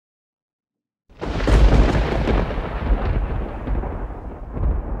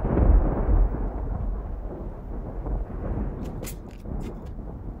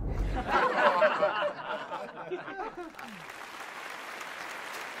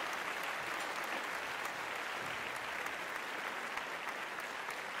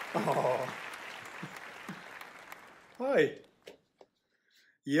Oh. Hi.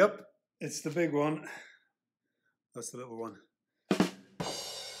 Yep, it's the big one. That's the little one.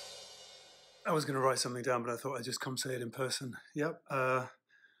 I was going to write something down, but I thought I'd just come say it in person. Yep,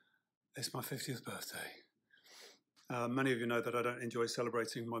 it's my 50th birthday. Many of you know that I don't enjoy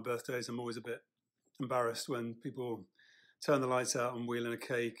celebrating my birthdays. I'm always a bit embarrassed when people turn the lights out and wheel in a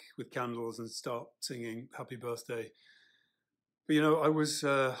cake with candles and start singing happy birthday. But you know, I was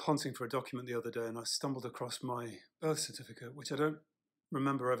hunting for a document the other day and I stumbled across my birth certificate, which I don't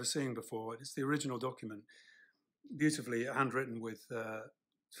remember ever seeing before. It's the original document, beautifully handwritten with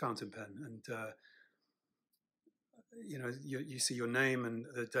fountain pen. And, you know, you see your name and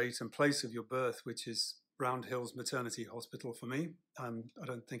the date and place of your birth, which is Round Hills Maternity Hospital for me. I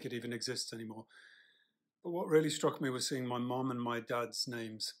don't think it even exists anymore. But what really struck me was seeing my mom and my dad's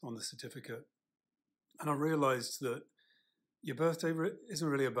names on the certificate. And I realized that your birthday isn't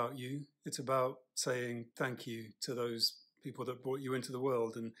really about you. It's about saying thank you to those people that brought you into the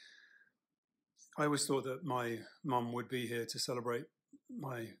world. And I always thought that my mum would be here to celebrate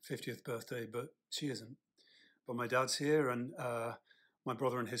my 50th birthday, but she isn't. But my dad's here, and my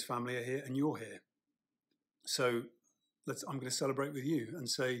brother and his family are here, and you're here. So I'm going to celebrate with you and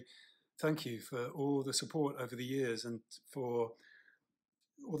say thank you for all the support over the years and for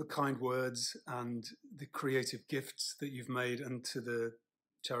all the kind words and the creative gifts that you've made, and to the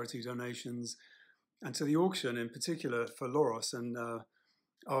charity donations and to the auction in particular for LOROS. And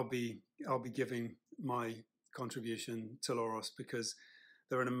I'll be giving my contribution to LOROS because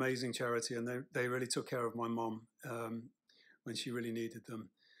they're an amazing charity, and they really took care of my mom when she really needed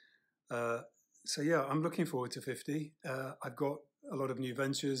them. So yeah, I'm looking forward to 50. I've got a lot of new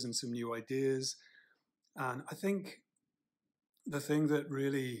ventures and some new ideas, and I think the thing that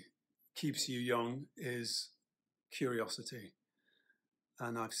really keeps you young is curiosity,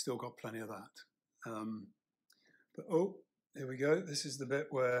 and I've still got plenty of that. But oh, here we go. This is the bit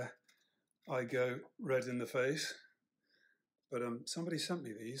where I go red in the face. But somebody sent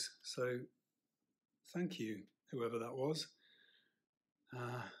me these, so thank you, whoever that was.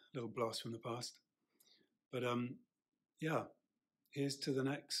 Little blast from the past. But yeah, here's to the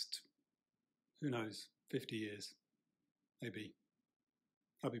next, who knows, 50 years, maybe.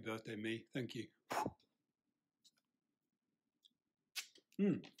 Happy birthday, me. Thank you.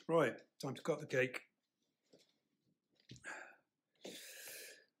 Right, time to cut the cake.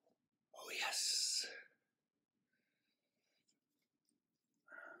 Oh, yes.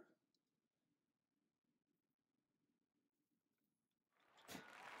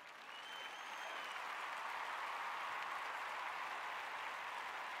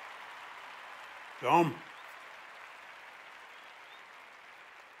 Tom.